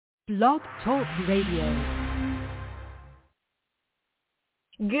Blog Talk Radio.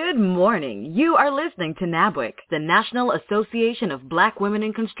 Good morning. You are listening to Nabwic, the National Association of Black Women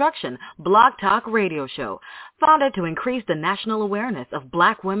in Construction Blog Talk Radio show, founded to increase the national awareness of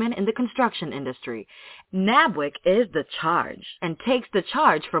Black women in the construction industry. Nabwic is the charge and takes the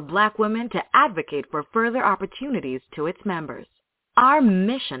charge for Black women to advocate for further opportunities to its members. Our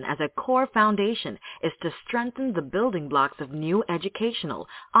mission as a core foundation is to strengthen the building blocks of new educational,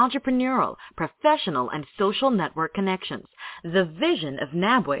 entrepreneurial, professional, and social network connections. The vision of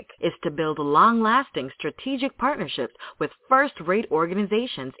Nabwic is to build long-lasting strategic partnerships with first-rate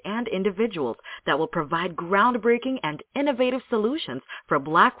organizations and individuals that will provide groundbreaking and innovative solutions for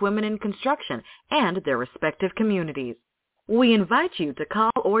Black women in construction and their respective communities. We invite you to call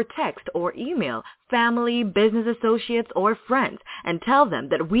or text or email family, business associates, or friends and tell them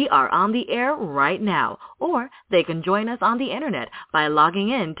that we are on the air right now, or they can join us on the internet by logging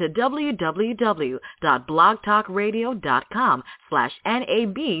in to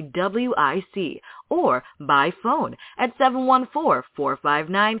www.blogtalkradio.com/NABWIC or by phone at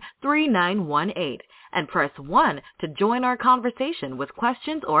 714-459-3918 and press 1 to join our conversation with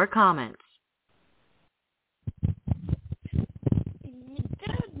questions or comments.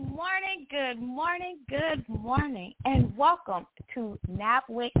 Good morning, and welcome to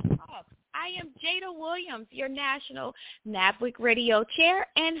Nabwic Talks. I am Jada Williams, your National Nabwic Radio Chair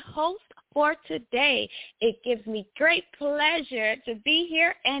and host for today. It gives me great pleasure to be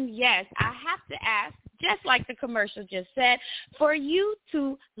here, and yes, I have to ask, just like the commercial just said, for you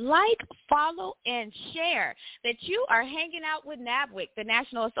to like, follow, and share that you are hanging out with Nabwic, the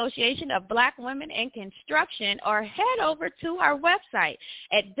National Association of Black Women in Construction, or head over to our website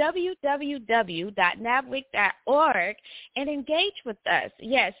at www.nabwic.org and engage with us.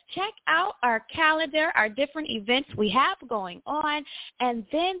 Yes, check out our calendar, our different events we have going on, and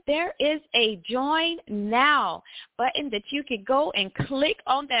then there is a Join Now button that you can go and click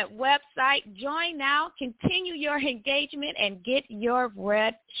on that website. Join now. Continue your engagement and get your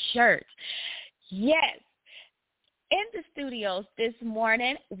red shirt. Yes, in the studios this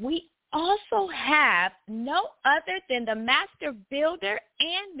morning, we also have no other than the master builder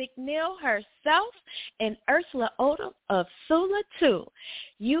Ann McNeil herself and Ursula Odom of Sula 2.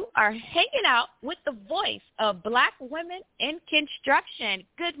 You are hanging out with the voice of Black women in construction.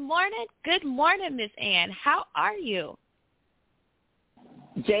 Good morning, Miss Ann. How are you?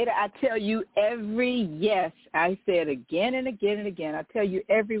 Jada, I tell you every yes, I said again and again and again. I tell you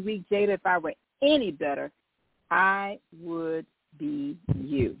every week, Jada, if I were any better, I would be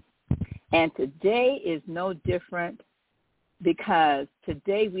you. And today is no different because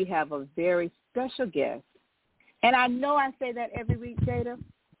today we have a very special guest. And I know I say that every week, Jada,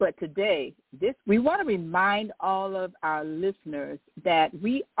 but today, we want to remind all of our listeners that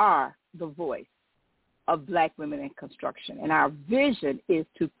we are the voice of Black women in construction. And our vision is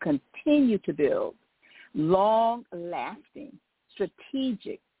to continue to build long-lasting,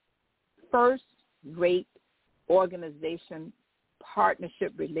 strategic, first-rate organization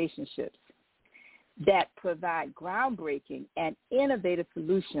partnership relationships that provide groundbreaking and innovative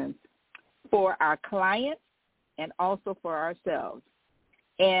solutions for our clients and also for ourselves.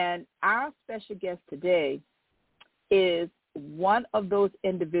 And our special guest today is one of those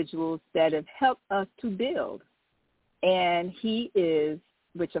individuals that have helped us to build. And he is,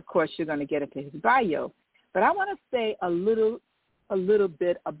 which of course you're going to get into his bio, but I want to say a little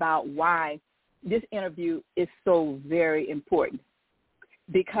bit about why this interview is so very important.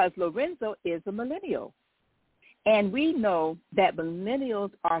 Because Lorenzo is a millennial. And we know that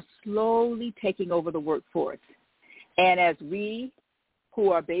millennials are slowly taking over the workforce. And as we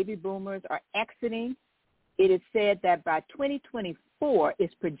who are baby boomers are exiting, it is said that by 2024,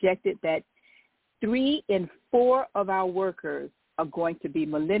 it's projected that 3 in 4 of our workers are going to be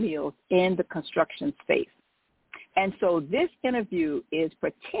millennials in the construction space. And so this interview is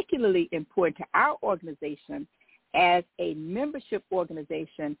particularly important to our organization as a membership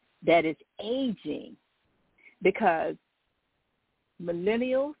organization that is aging, because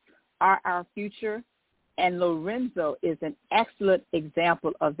millennials are our future, and Lorenzo is an excellent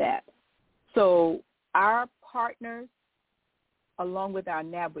example of that. So our partners, along with our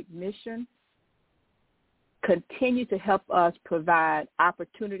Nabwic mission, continue to help us provide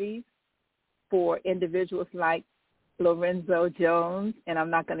opportunities for individuals like Lorenzo Jones, and I'm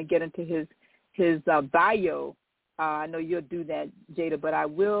not going to get into his bio. I know you'll do that, Jada, but I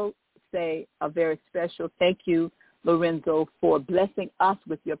will say a very special thank you, Lorenzo, for blessing us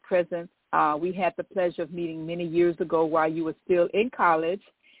with your presence. We had the pleasure of meeting many years ago while you were still in college,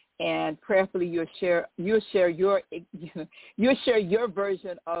 and prayerfully you'll share your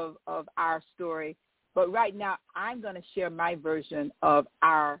version of our story. But right now, I'm going to share my version of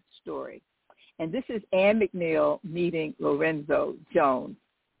our story. And this is Ann McNeil meeting Lorenzo Jones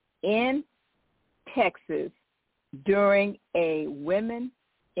in Texas during a Women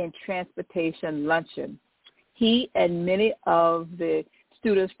in Transportation luncheon. He and many of the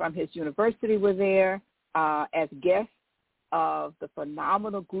students from his university were there as guests of the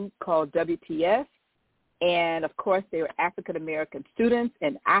phenomenal group called WPS. And, of course, they were African-American students,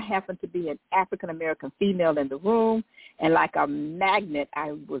 and I happened to be an African-American female in the room. And like a magnet,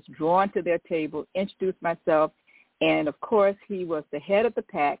 I was drawn to their table, introduced myself, and, of course, he was the head of the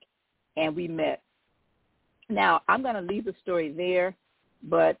pack, and we met. Now, I'm going to leave the story there,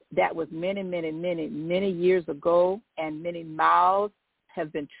 but that was many, many, many, many years ago, and many miles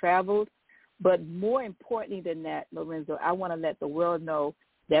have been traveled. But more importantly than that, Lorenzo, I want to let the world know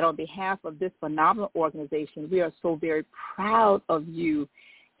that on behalf of this phenomenal organization, we are so very proud of you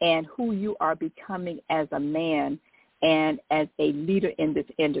and who you are becoming as a man and as a leader in this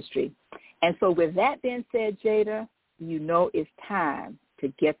industry. And so with that being said, Jada, you know it's time to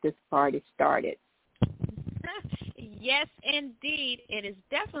get this party started. Yes, indeed. It is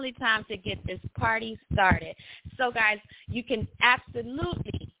definitely time to get this party started. So, guys, you can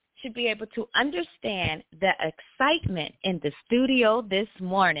absolutely should be able to understand the excitement in the studio this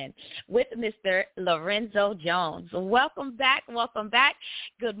morning with Mr. Lorenzo Jones. Welcome back. Welcome back.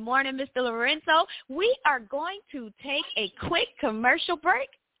 Good morning, Mr. Lorenzo. We are going to take a quick commercial break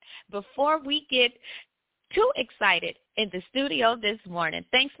before we get too excited in the studio this morning.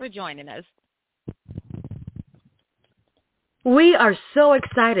 Thanks for joining us. We are so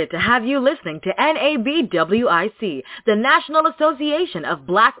excited to have you listening to NABWIC, the National Association of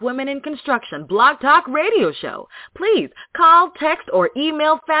Black Women in Construction Blog Talk Radio Show. Please call, text, or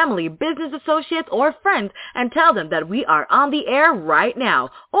email family, business associates, or friends and tell them that we are on the air right now.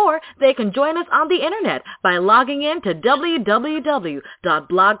 Or they can join us on the internet by logging in to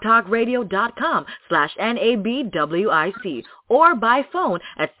www.blogtalkradio.com/NABWIC or by phone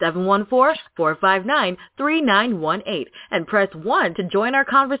at 714-459-3918 and press 1 to join our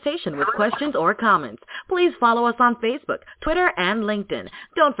conversation with questions or comments. Please follow us on Facebook, Twitter, and LinkedIn.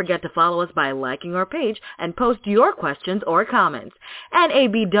 Don't forget to follow us by liking our page and post your questions or comments.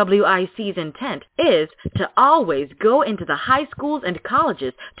 NABWIC's intent is to always go into the high schools and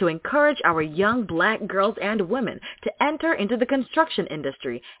colleges to encourage our young black girls and women to enter into the construction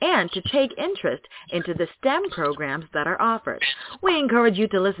industry and to take interest into the STEM programs that are offered. We encourage you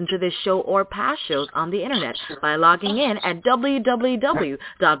to listen to this show or past shows on the internet by logging in at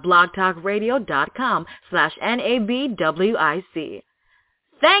www.blogtalkradio.com/NABWIC.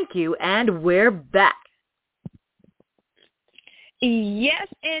 Thank you, and we're back. Yes,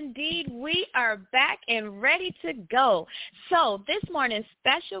 indeed. We are back and ready to go. So this morning's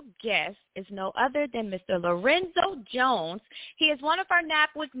special guest is no other than Mr. Lorenzo Jones. He is one of our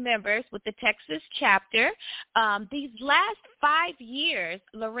Nabwic members with the Texas chapter. These last 5 years,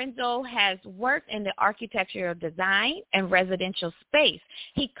 Lorenzo has worked in the architectural design and residential space.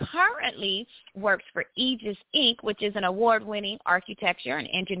 He currently works for Aegis Inc., which is an award-winning architecture and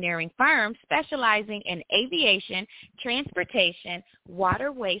engineering firm specializing in aviation, transportation,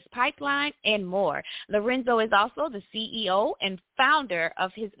 waterways, pipeline, and more. Lorenzo is also the CEO and founder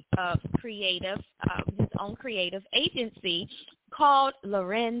of his own creative agency called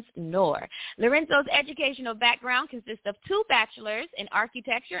Lorenz Noor. Lorenzo's educational background consists of 2 bachelors in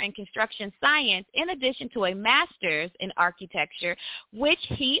architecture and construction science, in addition to a master's in architecture, which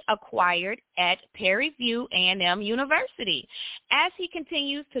he acquired at Prairie View A&M University. As he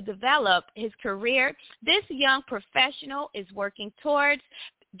continues to develop his career, this young professional is working towards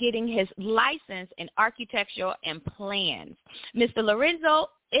getting his license in architecture and plans. Mr. Lorenzo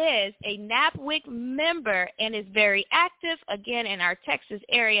is a Nabwic member and is very active, again, in our Texas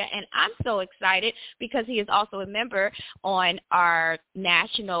area. And I'm so excited because he is also a member on our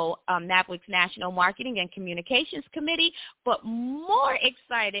national, Nabwic's National Marketing and Communications Committee, but more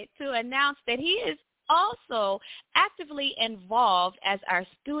excited to announce that he is also actively involved as our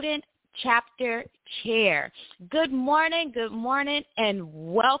student chapter chair. Good morning, and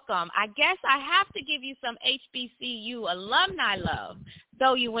welcome. I guess I have to give you some HBCU alumni love,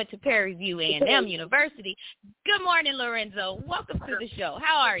 though you went to Prairie View A&M University. Good morning, Lorenzo. Welcome to the show.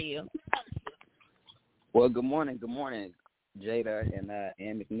 How are you? Well, good morning, Jada and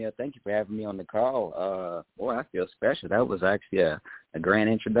Ann McNeil. Thank you for having me on the call. Boy, I feel special. That was actually a grand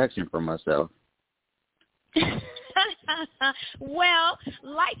introduction for myself. Well,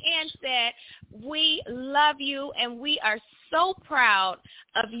 like Ann said, we love you, and we are so proud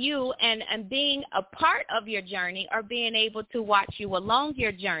of you and being a part of your journey, or being able to watch you along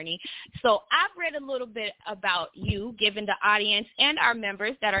your journey. So I've read a little bit about you, giving the audience and our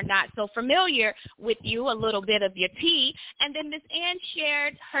members that are not so familiar with you a little bit of your tea. And then Ms. Ann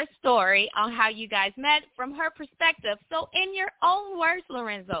shared her story on how you guys met from her perspective. So in your own words,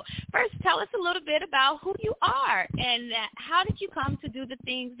 Lorenzo, first tell us a little bit about who you are and how did you come to do the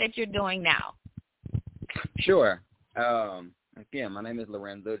things that you're doing now? Sure. Again, my name is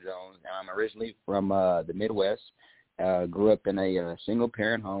Lorenzo Jones, and I'm originally from the Midwest. Grew up in a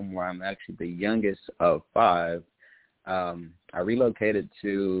single-parent home where I'm actually the youngest of 5. I relocated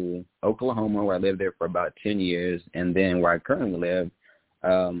to Oklahoma, where I lived there for about 10 years, and then where I currently live,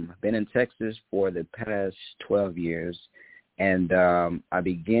 I've been in Texas for the past 12 years, and I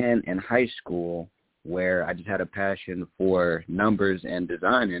began in high school where I just had a passion for numbers and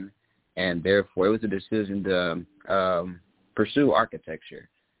designing, and therefore it was a decision to pursue architecture.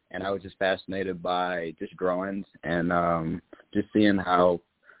 And I was just fascinated by just drawings and just seeing how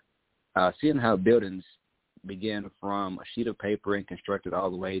buildings began from a sheet of paper and constructed all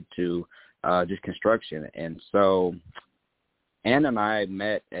the way to just construction. And so Ann and I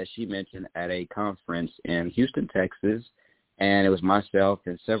met, as she mentioned, at a conference in Houston, Texas, and it was myself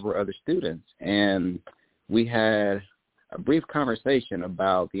and several other students. And we had a brief conversation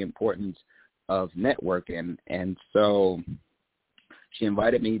about the importance of networking. And so she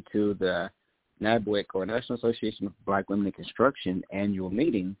invited me to the Nabwic, or National Association of Black Women in Construction, annual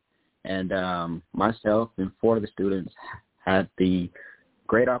meeting. And myself and 4 of the students had the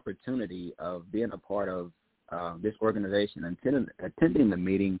great opportunity of being a part of this organization and attending the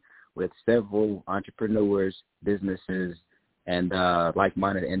meeting with several entrepreneurs, businesses, and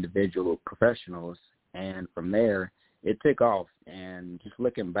like-minded individual professionals. And from there, it took off. And just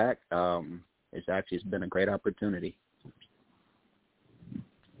looking back, it's been a great opportunity.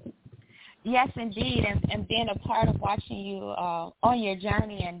 Yes, indeed, and being a part of watching you on your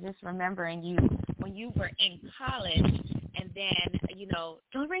journey, and just remembering you when you were in college, and then,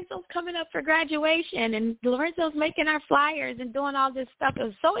 Lorenzo's coming up for graduation, and Lorenzo's making our flyers and doing all this stuff. It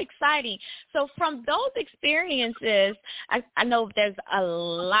was so exciting. So from those experiences, I know there's a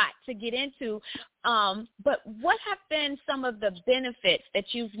lot to get into, but what have been some of the benefits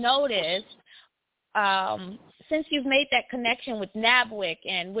that you've noticed since you've made that connection with Nabwic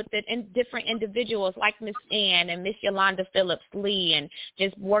and with the different individuals like Miss Ann and Miss Yolanda Phillips Lee, and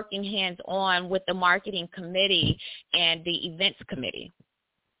just working hands-on with the marketing committee and the events committee?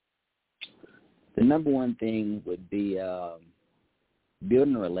 The number one thing would be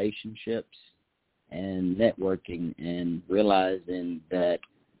building relationships and networking, and realizing that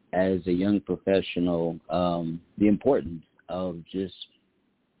as a young professional, the importance of just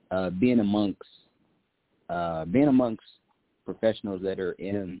being amongst professionals that are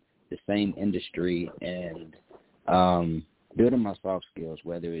in the same industry, and building my soft skills,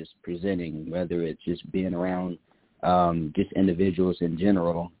 whether it's presenting, whether it's just being around just individuals in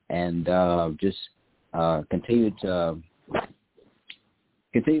general, and just continue to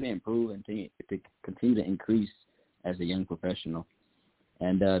improve and continue to increase as a young professional.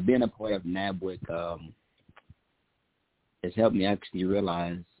 And being a part of Nabwic has helped me actually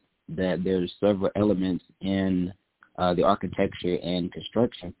realize that there's several elements in the architecture and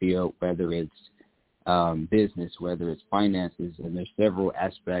construction field, whether it's business, whether it's finances, and there's several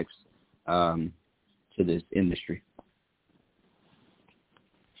aspects to this industry.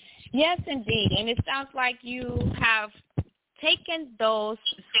 Yes, indeed. And it sounds like you have taken those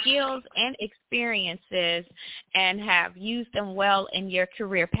skills and experiences and have used them well in your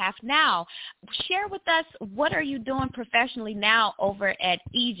career path. Now, share with us, what are you doing professionally now over at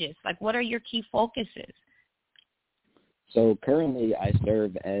Aegis? Like, what are your key focuses? So currently I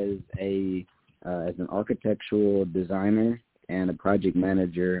serve as an architectural designer and a project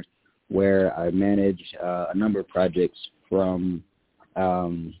manager, where I manage a number of projects from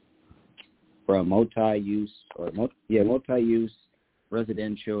multi-use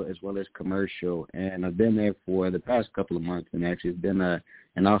residential as well as commercial, and I've been there for the past couple of months, and actually it's been an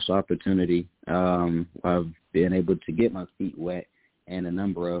awesome opportunity. I've been able to get my feet wet in a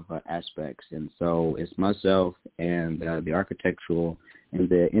number of aspects, and so it's myself and the architectural and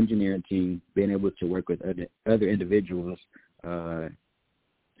the engineering team being able to work with other individuals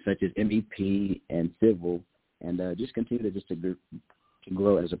such as MEP and civil, and just continue to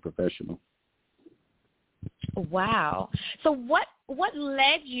grow as a professional. Wow. So what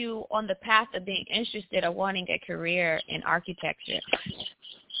led you on the path of being interested or wanting a career in architecture?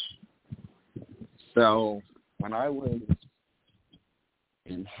 So when I was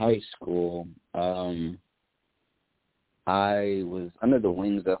in high school, I was under the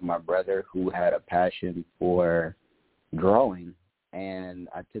wings of my brother who had a passion for drawing, and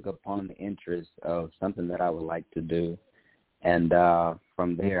I took upon the interest of something that I would like to do. And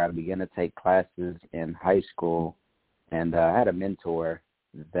from there, I began to take classes in high school, and I had a mentor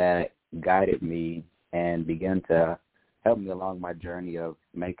that guided me and began to help me along my journey of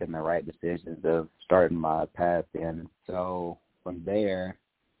making the right decisions, of starting my path. And so from there,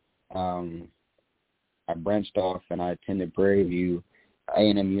 I branched off and I attended Prairie View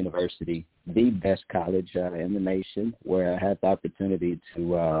A&M University, the best college in the nation, where I had the opportunity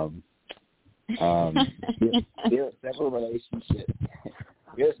to build several relationships.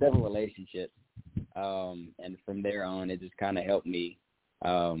 And from there on, it just kind of helped me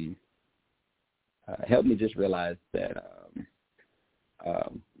just realize that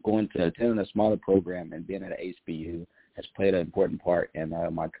going to attending a smaller program and being at an HBU has played an important part in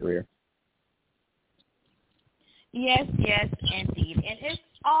my career. Yes, indeed. And it's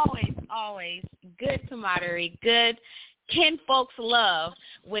always good camaraderie, good kinfolks love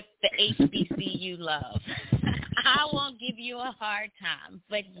with the HBCU love. I won't give you a hard time,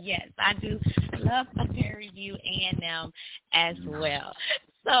 but yes, I do love Prairie View A&M as well.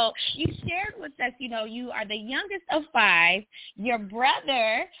 So you shared with us, you are the youngest of 5. Your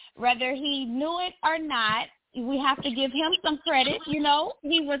brother, whether he knew it or not, we have to give him some credit. He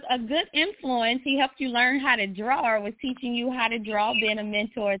was a good influence. He helped you learn how to draw, or was teaching you how to draw, being a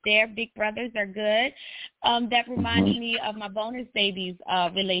mentor there. Big brothers are good. That reminded me of my bonus babies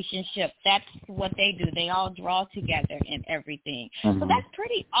relationship. That's what they do. They all draw together and everything. So that's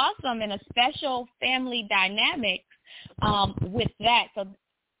pretty awesome, and a special family dynamic with that. So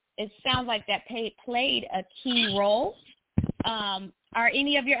it sounds like that played a key role. Are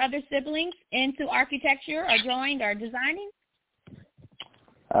any of your other siblings into architecture or drawing or designing?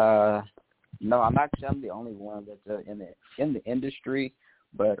 No, I'm the only one that's in the industry,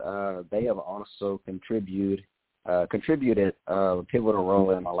 but they have also contributed a pivotal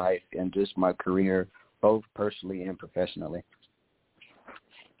role in my life and just my career, both personally and professionally.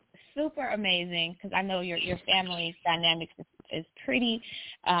 Super amazing, because I know your family dynamics is pretty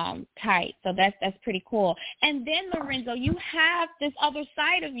tight, so that's pretty cool. And then, Lorenzo, you have this other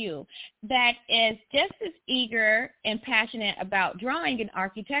side of you that is just as eager and passionate about drawing and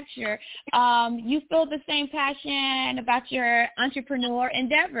architecture. You feel the same passion about your entrepreneur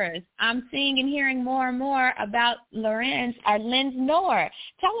endeavors. I'm seeing and hearing more and more about Lens Noor.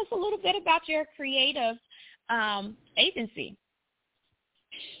 Tell us a little bit about your creative agency.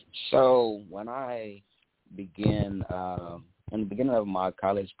 So when I began, in the beginning of my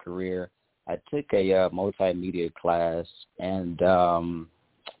college career, I took a multimedia class, and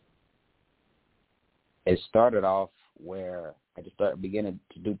it started off where I just started beginning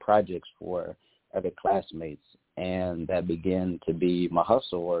to do projects for other classmates, and that began to be my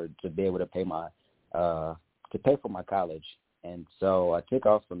hustle, or to be able to pay for my college. And so I took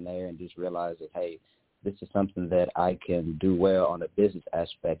off from there and just realized that, hey, this is something that I can do well on a business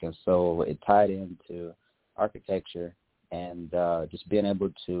aspect. And so it tied into architecture and just being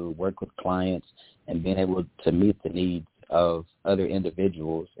able to work with clients and being able to meet the needs of other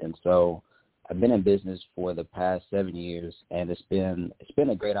individuals. And so I've been in business for the past 7 years, and it's been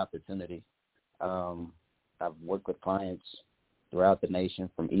a great opportunity. I've worked with clients throughout the nation,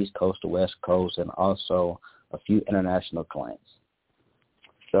 from East Coast to West Coast, and also a few international clients.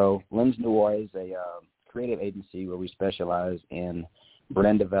 So Lens Noir is a creative agency where we specialize in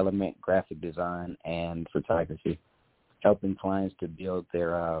brand development, graphic design, and photography, helping clients to build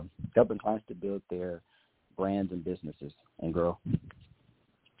their brands and businesses and grow.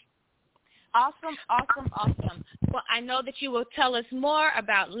 Awesome. Well, I know that you will tell us more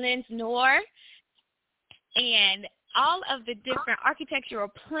about Lens Noir and all of the different architectural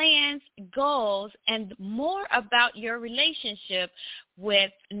plans, goals, and more about your relationship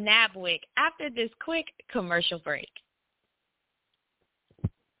with Nabwic after this quick commercial break.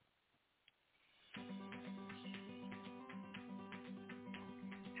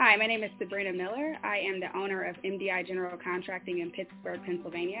 Hi, my name is Sabrina Miller. I am the owner of MDI General Contracting in Pittsburgh,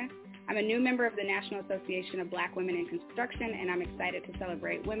 Pennsylvania. I'm a new member of the National Association of Black Women in Construction, and I'm excited to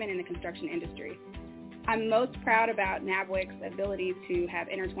celebrate women in the construction industry. I'm most proud about Nabwic's ability to have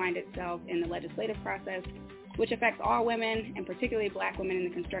intertwined itself in the legislative process, which affects all women, and particularly Black women in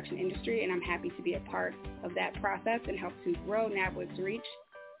the construction industry, and I'm happy to be a part of that process and help to grow Nabwic's reach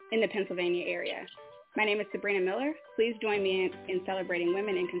in the Pennsylvania area. My name is Sabrina Miller. Please join me in celebrating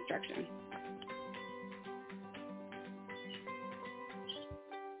women in construction.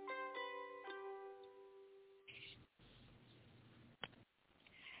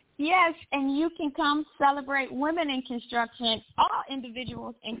 Yes, and you can come celebrate women in construction, all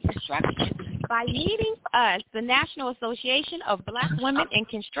individuals in construction, by meeting us, the National Association of Black Women in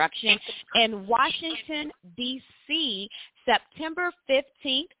Construction, in Washington, D.C., September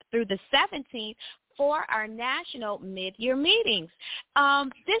 15th through the 17th for our national mid-year meetings.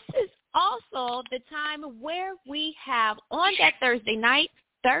 This is also the time where we have, on that Thursday night,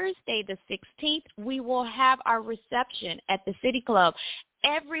 Thursday the 16th, we will have our reception at the City Club.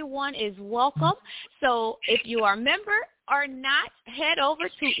 Everyone is welcome. So if you are a member or not, head over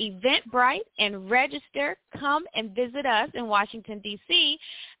to Eventbrite and register. Come and visit us in Washington, D.C.,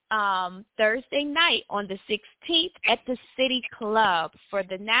 Thursday night on the 16th at the City Club for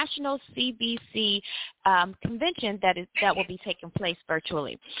the National CBC convention that will be taking place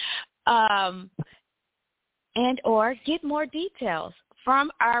virtually. And or get more details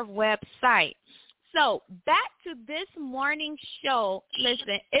from our website. So back to this morning's show.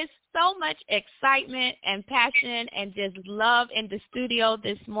 Listen, it's so much excitement and passion and just love in the studio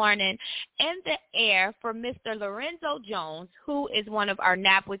this morning in the air for Mr. Lorenzo Jones, who is one of our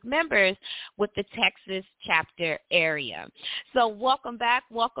Nabwic members with the Texas chapter area. So welcome back.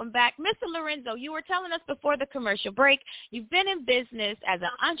 Mr. Lorenzo, you were telling us before the commercial break, you've been in business as an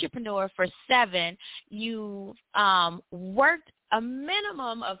entrepreneur for 7. You've worked a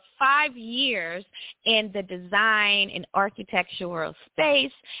minimum of 5 years in the design and architectural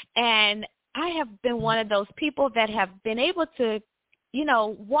space. And I have been one of those people that have been able to,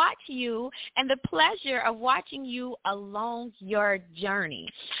 watch you and the pleasure of watching you along your journey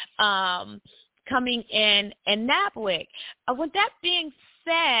coming in Nabwic. With that being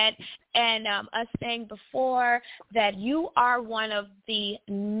said, and us saying before that you are one of the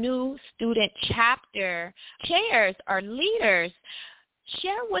new student chapter chairs or leaders,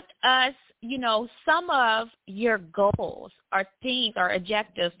 share with us, some of your goals or things or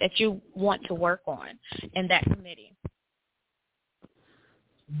objectives that you want to work on in that committee.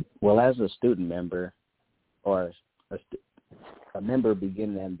 Well, as a student member or a member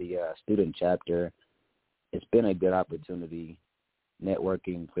beginning in the student chapter, it's been a good opportunity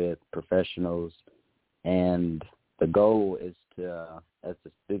networking with professionals, and the goal is to, as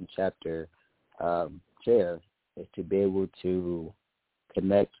the student chapter chair, is to be able to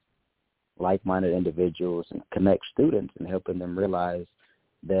connect like-minded individuals and connect students and helping them realize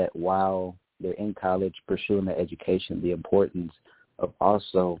that while they're in college pursuing their education, the importance of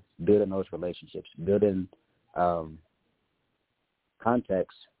also building those relationships, building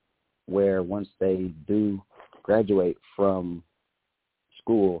contacts where once they do graduate from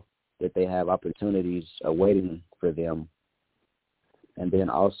school, that they have opportunities awaiting for them, and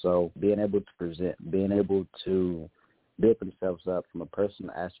then also being able to present, being able to build themselves up from a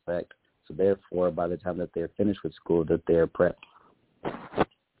personal aspect, so therefore by the time that they're finished with school, that they're prepped.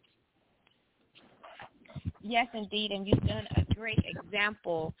 Yes, indeed, and you've done a great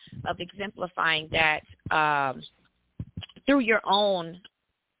example of exemplifying that through your own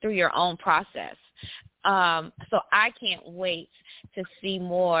process. So I can't wait to see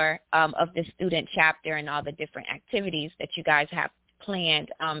more of the student chapter and all the different activities that you guys have planned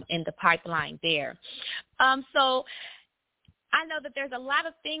in the pipeline there. So I know that there's a lot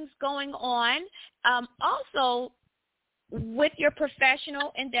of things going on. Also, with your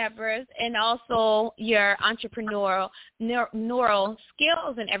professional endeavors and also your entrepreneurial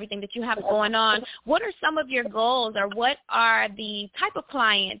skills and everything that you have going on, what are some of your goals, or what are the type of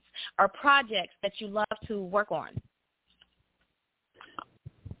clients or projects that you love to work on?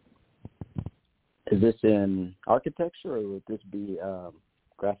 Is this in architecture, or would this be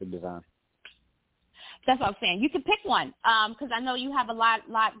graphic design? That's what I'm saying. You can pick one because I know you have a lot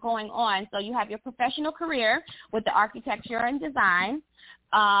going on. So you have your professional career with the architecture and design,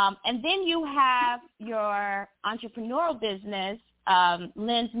 and then you have your entrepreneurial business,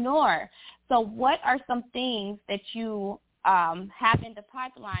 Lens Noor. So what are some things that you have in the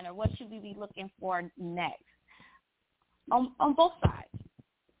pipeline, or what should we be looking for next on both sides?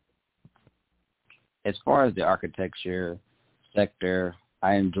 As far as the architecture sector,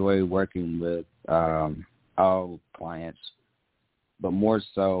 I enjoy working with all clients, but more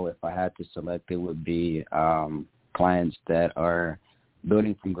so if I had to select, it would be clients that are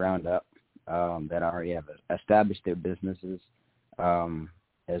building from ground up, that already have established their businesses,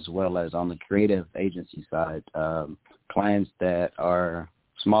 as well as on the creative agency side, clients that are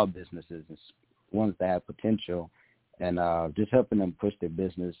small businesses, ones that have potential, and just helping them push their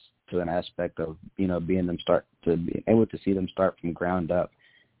business to an aspect of, being able to see them start from ground up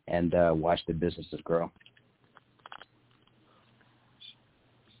and watch the businesses grow.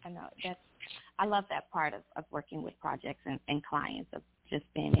 I know I love that part of working with projects and clients, of just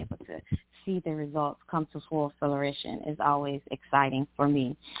being able to see the results come to full fruition is always exciting for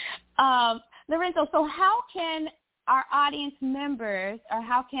me. Lorenzo, so how can our audience members, or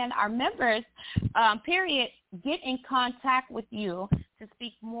how can our members, get in contact with you to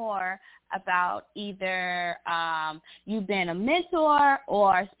speak more about either you being a mentor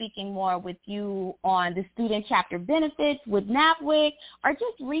or speaking more with you on the student chapter benefits with Nabwic, or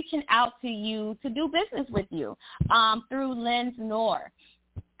just reaching out to you to do business with you through Lens Noor?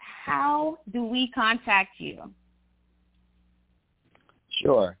 How do we contact you?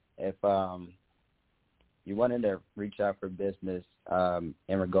 Sure. If you wanted to reach out for business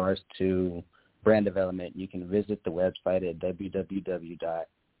in regards to brand development, you can visit the website at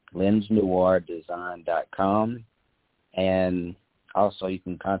www.lensnoirdesign.com, and also you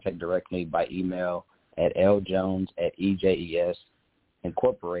can contact directly by email at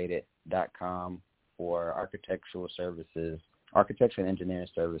ljones@ejesincorporated.com for architectural services, architecture and engineering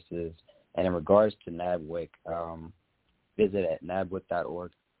services. And in regards to Nabwic, visit at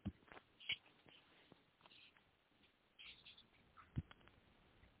nabwic.org.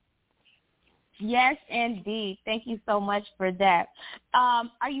 Yes, indeed. Thank you so much for that.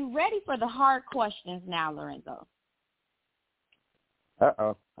 Are you ready for the hard questions now, Lorenzo?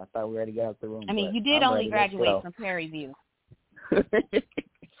 Uh-oh. I thought we already got out the room. I mean, you did only graduate from Prairie View.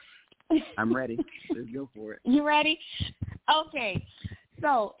 I'm ready. Let's go for it. You ready? Okay.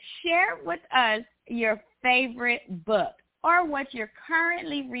 So share with us your favorite book or what you're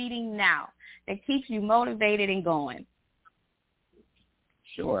currently reading now that keeps you motivated and going.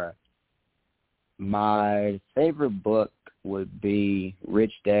 Sure. My favorite book would be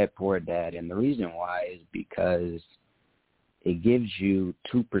Rich Dad, Poor Dad, and the reason why is because it gives you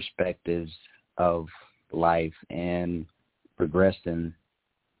two perspectives of life and progressing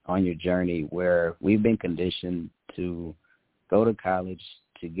on your journey, where we've been conditioned to go to college,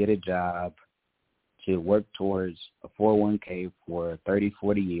 to get a job, to work towards a 401k for 30,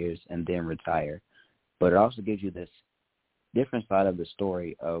 40 years, and then retire. But it also gives you this different side of the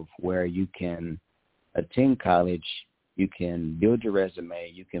story of where you can attend college, you can build your resume,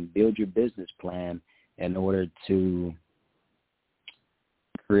 you can build your business plan in order to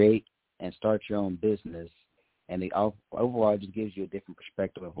create and start your own business. And the overall just gives you a different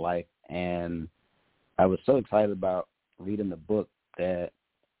perspective of life. And I was so excited about reading the book that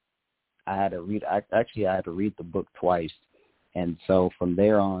I had to read the book twice. And so from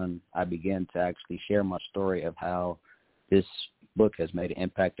there on, I began to actually share my story of how this book has made an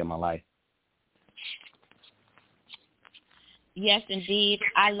impact in my life. Yes, indeed.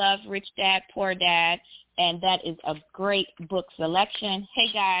 I love Rich Dad, Poor Dad, and that is a great book selection.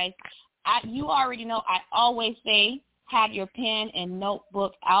 Hey, guys, you already know I always say have your pen and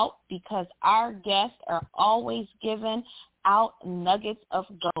notebook out, because our guests are always giving out nuggets of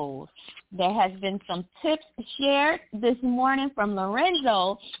gold. There has been some tips shared this morning from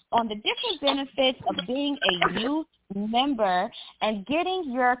Lorenzo on the different benefits of being a youth member and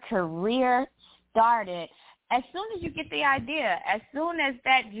getting your career started. As soon as you get the idea, as soon as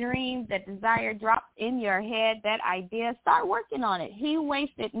that dream, that desire drops in your head, that idea, start working on it. He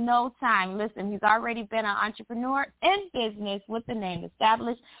wasted no time. Listen, he's already been an entrepreneur in business with the name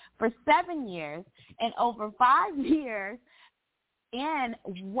established for 7 years, and over 5 years in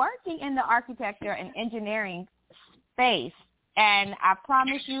working in the architecture and engineering space. And I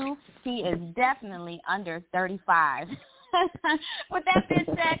promise you, he is definitely under 35. With that being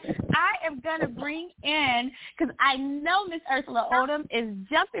said, I am going to bring in, because I know Miss Ursula Odom is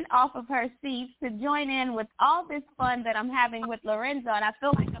jumping off of her seat to join in with all this fun that I'm having with Lorenzo, and I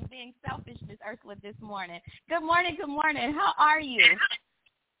feel like I'm being selfish, Miss Ursula, this morning. Good morning, good morning. How are you?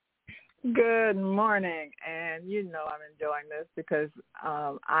 Good morning, and you know I'm enjoying this because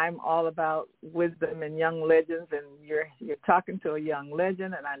I'm all about wisdom and young legends, and you're talking to a young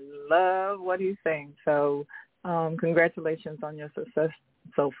legend, and I love what he's saying. So congratulations on your success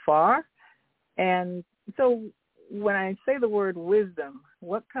so far. And so when I say the word wisdom,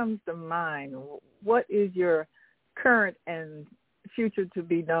 what comes to mind? What is your current and future to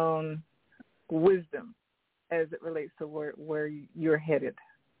be known wisdom as it relates to where you're headed?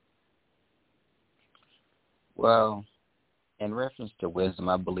 Well, in reference to wisdom,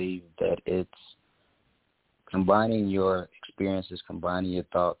 I believe that it's combining your experiences, combining your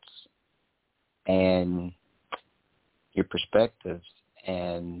thoughts and your perspectives,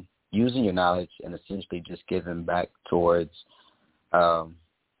 and using your knowledge and essentially just giving back towards the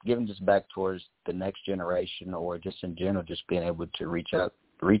next generation, or just in general, just being able to reach out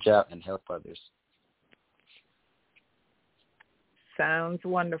and help others. Sounds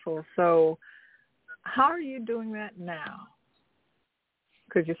wonderful. So how are you doing that now?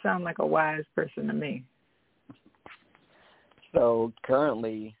 Because you sound like a wise person to me. So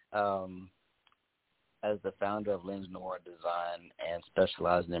currently, as the founder of Lens Noir Design and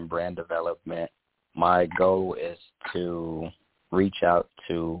specializing in brand development, my goal is to reach out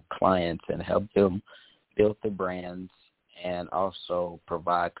to clients and help them build their brands and also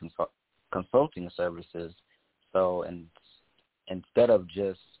provide consulting services. So instead of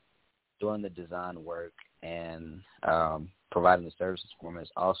just doing the design work and providing the services for them, it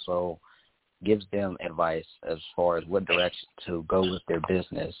also gives them advice as far as what direction to go with their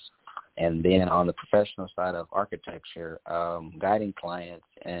business. And then on the professional side of architecture, guiding clients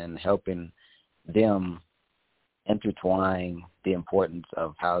and helping them intertwine the importance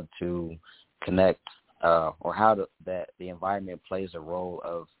of how to connect or how that the environment plays a role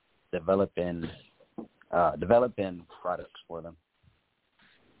of developing products for them.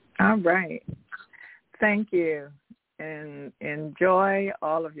 All right. Thank you. And enjoy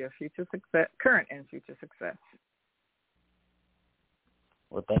all of your future success, current and future success.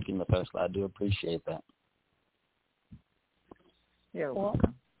 Well, thank you, Ms. Ursula. I do appreciate that. You're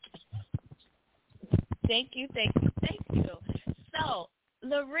welcome. Thank you. So,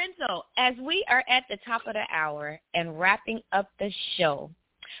 Lorenzo, as we are at the top of the hour and wrapping up the show,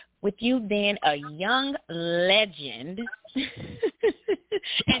 with you being a young legend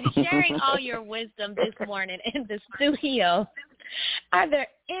and sharing all your wisdom this morning in the studio, are there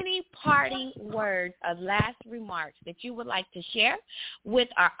any parting words of last remarks that you would like to share with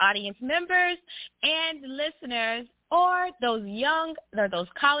our audience members and listeners, or those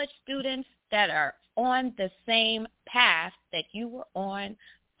college students that are on the same path that you were on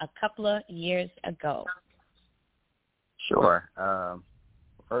a couple of years ago? Sure.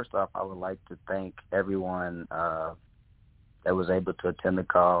 First off, I would like to thank everyone that was able to attend the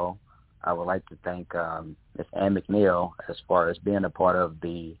call. I would like to thank Ms. Ann McNeil as far as being a part of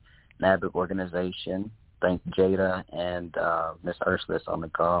the Nabwic organization. Thank Jada and Ms. Ursula on the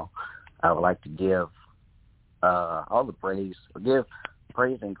call. I would like to give give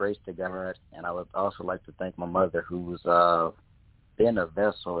praise and grace to God, and I would also like to thank my mother, who's been a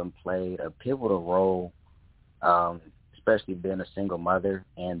vessel and played a pivotal role, especially being a single mother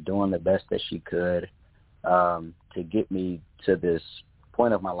and doing the best that she could to get me to this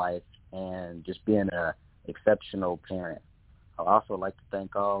point of my life and just being an exceptional parent. I'd also like to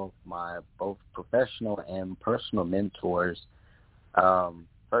thank all my both professional and personal mentors.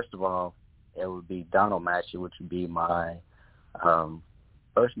 First of all, it would be Donald Matchey, which would be my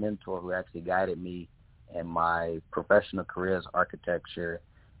first mentor who actually guided me in my professional career as architecture.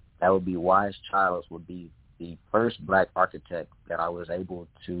 That would be Wise Childs, would be the first black architect that I was able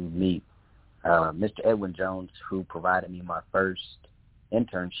to meet. Mr. Edwin Jones, who provided me my first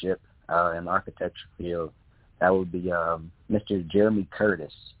internship in the architecture field. That would be Mr. Jeremy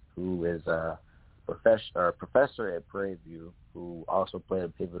Curtis, who is a professor at Prairie View, who also played a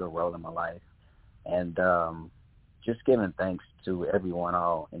pivotal role in my life. And just giving thanks to everyone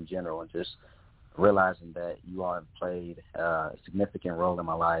all in general, and just realizing that you all have played a significant role in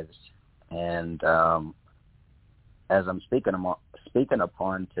my lives. And as I'm speaking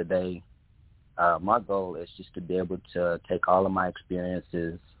upon today, my goal is just to be able to take all of my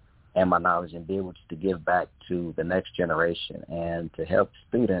experiences and my knowledge and be able to give back to the next generation and to help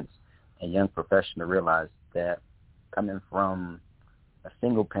students and young professionals realize that coming from a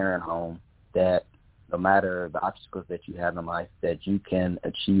single parent home, that no matter the obstacles that you have in life, that you can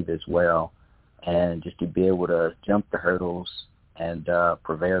achieve as well, and just to be able to jump the hurdles and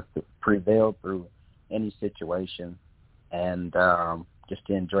prevail through any situation, and just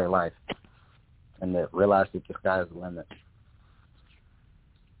to enjoy life and to realize that the sky is the limit.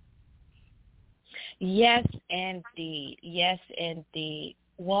 Yes, indeed. Yes, indeed.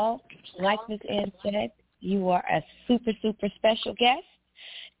 Well, like Ms. Ann said, you are a super, super special guest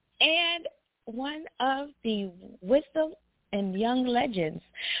and one of the wisdom and young legends.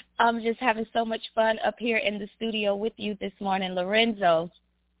 I'm just having so much fun up here in the studio with you this morning, Lorenzo.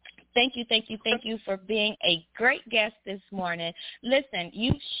 Thank you for being a great guest this morning. Listen,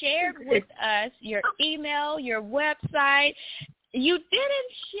 you shared with us your email, your website. You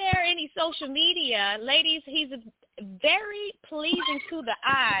didn't share any social media. Ladies, he's very pleasing to the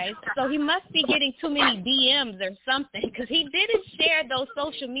eyes, so he must be getting too many DMs or something, because he didn't share those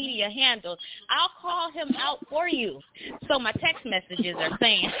social media handles. I'll call him out for you. So my text messages are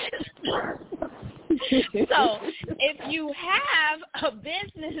saying. So if you have a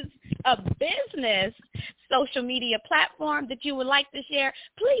business social media platform that you would like to share,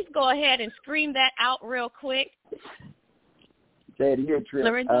 please go ahead and scream that out real quick. Say it here,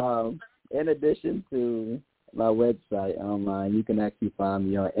 Trip. In addition to my website online. You can actually find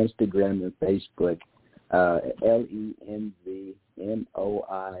me on Instagram and Facebook, LENZMOIRRE,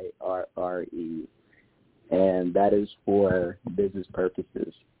 and that is for business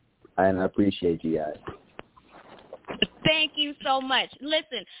purposes. And I appreciate you guys. Thank you so much.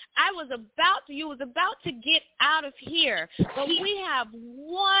 Listen, you was about to get out of here, but we have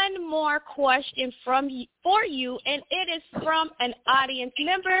one more question for you, and it is from an audience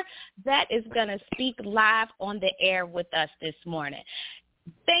member that is going to speak live on the air with us this morning.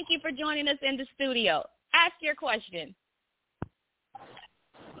 Thank you for joining us in the studio. Ask your question.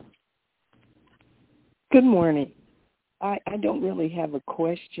 Good morning. I don't really have a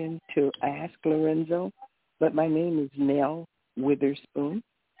question to ask Lorenzo, but my name is Nell Witherspoon.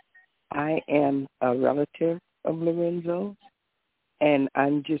 I am a relative of Lorenzo's, and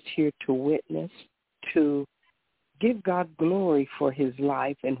I'm just here to witness, to give God glory for his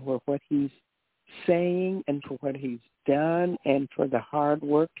life and for what he's saying and for what he's done and for the hard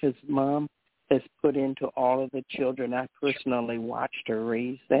work his mom has put into all of the children. I personally watched her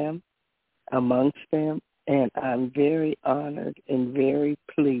raise them amongst them, and I'm very honored and very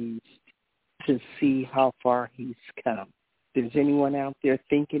pleased to see how far he's come. If there's anyone out there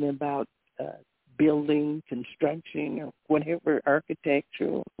thinking about building, construction, or whatever,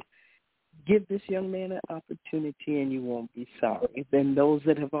 architectural, give this young man an opportunity and you won't be sorry. Then those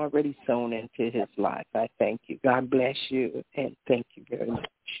that have already sown into his life, I thank you. God bless you, and thank you very much.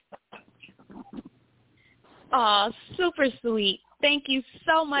 Oh, super sweet. Thank you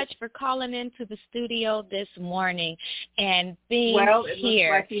so much for calling into the studio this morning and being here. Well, it looks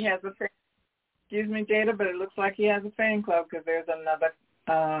like he has a fan. Excuse me, Jada, but it looks like he has a fan club because there's another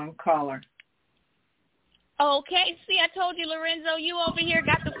caller. Okay, see, I told you, Lorenzo, you over here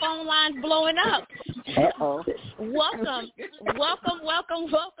got the phone lines blowing up. Uh-oh. Welcome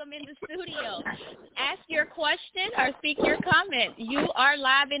in the studio. Ask your question or speak your comment. You are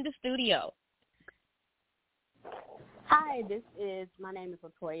live in the studio. Hi, my name is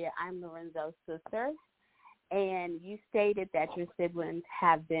Latoya. I'm Lorenzo's sister, and you stated that your siblings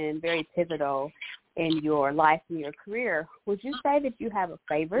have been very pivotal in your life and your career. Would you say that you have a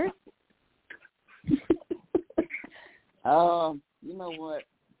favorite? You know what?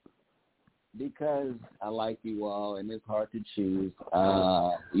 Because I like you all, and it's hard to choose,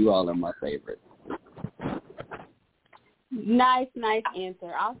 you all are my favorite. Nice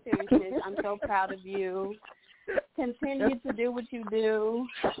answer. All seriousness, I'm so proud of you. Continue to do what you do.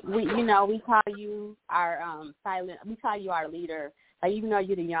 We call you our we call you our leader. Like, even though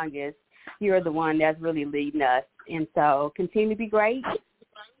you're the youngest, you're the one that's really leading us. And so continue to be great,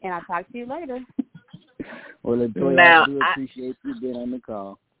 and I'll talk to you later. Well, Latoya, I do appreciate you being on the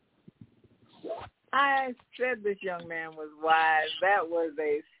call. I said this young man was wise. That was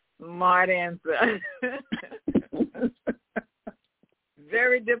a smart answer.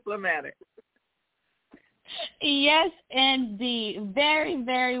 Very diplomatic. Yes, indeed. Very,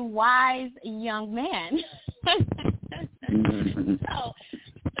 very wise young man. So,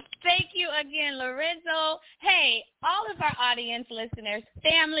 thank you again, Lorenzo. Hey, all of our audience listeners,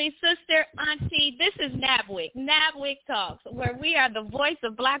 family, sister, auntie, this is Nabwic, Nabwic Talks, where we are the voice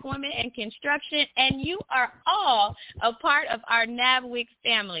of Black women in construction, and you are all a part of our Nabwic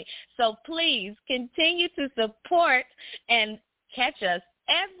family. So please continue to support and catch us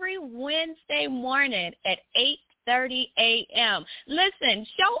every Wednesday morning at 8:30 a.m. Listen,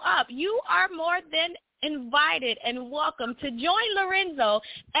 show up. You are more than invited and welcome to join Lorenzo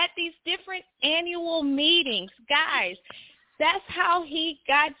at these different annual meetings. Guys, that's how he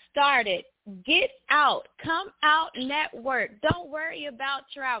got started. Get out. Come out, network. Don't worry about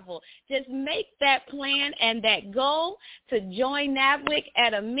travel. Just make that plan and that goal to join Nabwic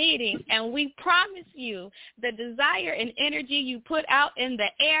at a meeting, and we promise you the desire and energy you put out in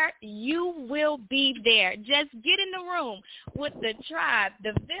the air, you will be there. Just get in the room with the tribe,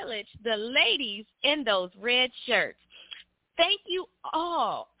 the village, the ladies in those red shirts. Thank you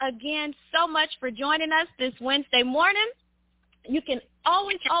all again so much for joining us this Wednesday morning. You can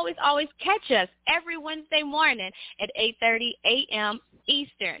always catch us every Wednesday morning at 8:30 a.m.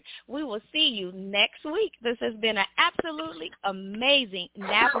 Eastern. We will see you next week. This has been an absolutely amazing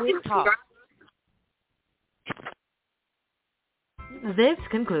Nabwic Talk. This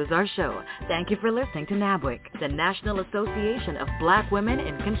concludes our show. Thank you for listening to Nabwic, the National Association of Black Women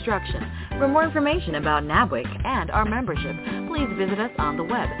in Construction. For more information about Nabwic and our membership, please visit us on the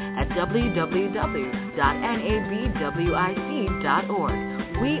web at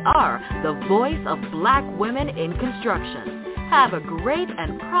www.nabwic.org. We are the voice of Black women in construction. Have a great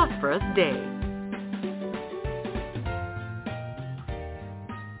and prosperous day.